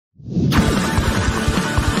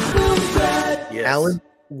Yes.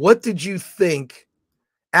 What did you think?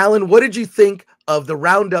 Alan, what did you think of the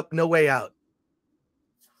Roundup No Way Out?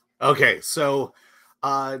 Okay, so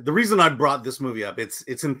the reason I brought this movie up,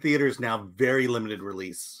 it's in theaters now, very limited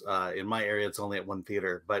release. In my area, it's only at one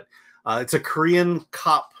theater, but it's a Korean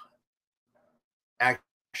cop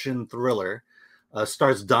action thriller.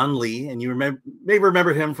 Stars Don Lee, and you may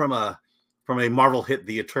remember him from a Marvel hit,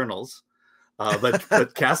 The Eternals.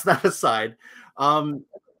 But cast that aside,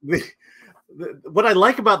 what I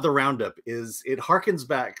like about the Roundup is it harkens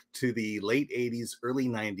back to the late '80s, early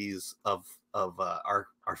 '90s of our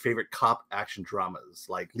favorite cop action dramas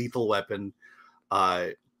like Lethal Weapon,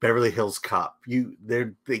 Beverly Hills Cop.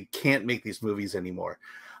 They can't make these movies anymore.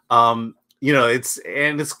 It's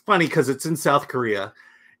funny because it's in South Korea,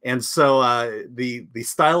 and so the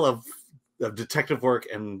style of detective work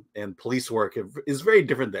and police work is very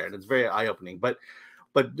different there, and it's very eye-opening. But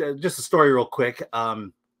just a story real quick.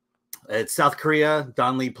 It's South Korea.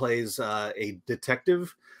 Don Lee plays a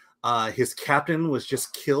detective. His captain was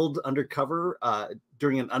just killed undercover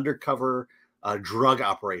during an undercover drug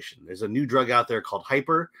operation. There's a new drug out there called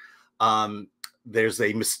Hyper. There's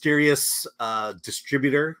a mysterious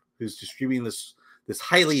distributor who's distributing this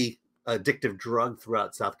highly addictive drug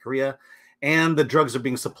throughout South Korea, and the drugs are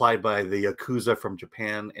being supplied by the Yakuza from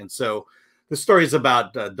Japan. And so the story is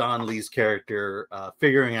about Don Lee's character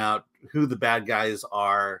figuring out who the bad guys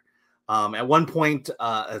are. At one point,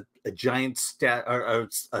 a giant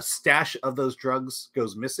stash of those drugs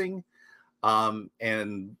goes missing,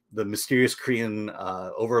 and the mysterious Korean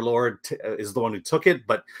overlord is the one who took it.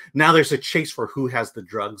 But now there's a chase for who has the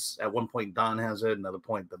drugs. At one point, Don has it. Another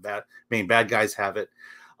point, the main bad guys have it.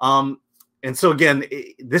 And so again,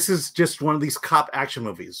 this is just one of these cop action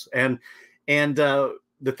movies. And the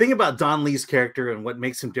thing about Don Lee's character and what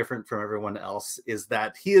makes him different from everyone else is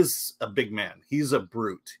that he is a big man. He's a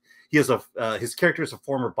brute. He has his character is a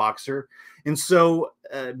former boxer, and so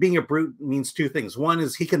being a brute means two things. One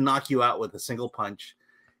is he can knock you out with a single punch,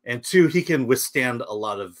 and two, he can withstand a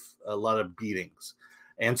lot of beatings.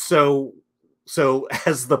 And so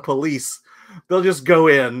as the police, they'll just go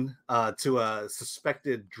in to a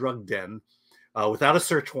suspected drug den without a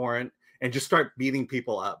search warrant and just start beating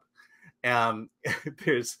people up.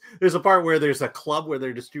 There's a part where there's a club where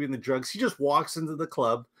they're distributing the drugs. He just walks into the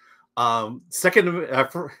club.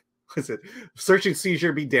 Searching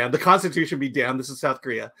seizure be damned, the Constitution be damned. This is South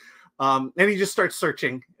Korea. And he just starts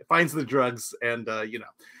searching, finds the drugs, and so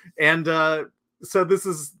this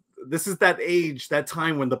is that age, that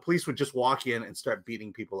time when the police would just walk in and start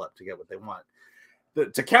beating people up to get what they want.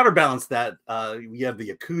 To counterbalance that, we have the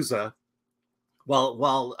Yakuza.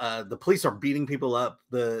 While the police are beating people up,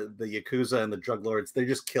 the Yakuza and the drug lords, they're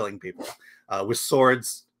just killing people with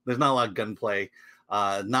swords. There's not a lot of gunplay.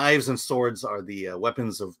 Knives and swords are the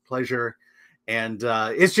weapons of pleasure, and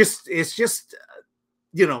it's just it's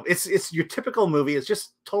your typical movie. It's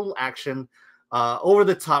just total action, over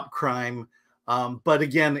the top crime. But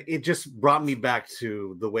again, it just brought me back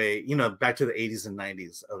to the way, back to the 80s and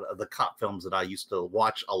 90s of the cop films that I used to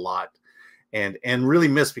watch a lot and really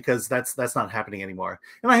miss, because that's not happening anymore.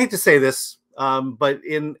 And I hate to say this, but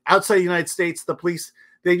outside the United States, the police,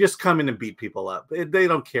 they just come in and beat people up. They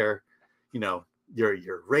don't care,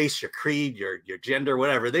 your race, your creed, your gender,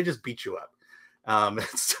 whatever. They just beat you up.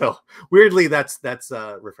 So weirdly, that's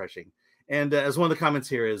refreshing. And as one of the comments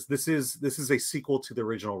here is, this is a sequel to the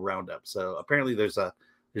original Roundup. So apparently there's a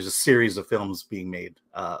series of films being made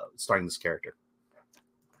starring this character.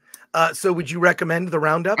 So would you recommend the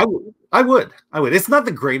Roundup? I would. It's not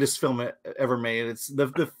the greatest film ever made. It's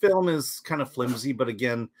the film is kind of flimsy, but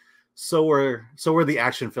again, so were the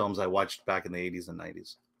action films I watched back in the 80s and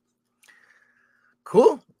 90s.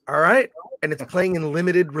 Cool. All right. And it's playing in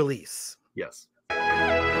limited release. Yes.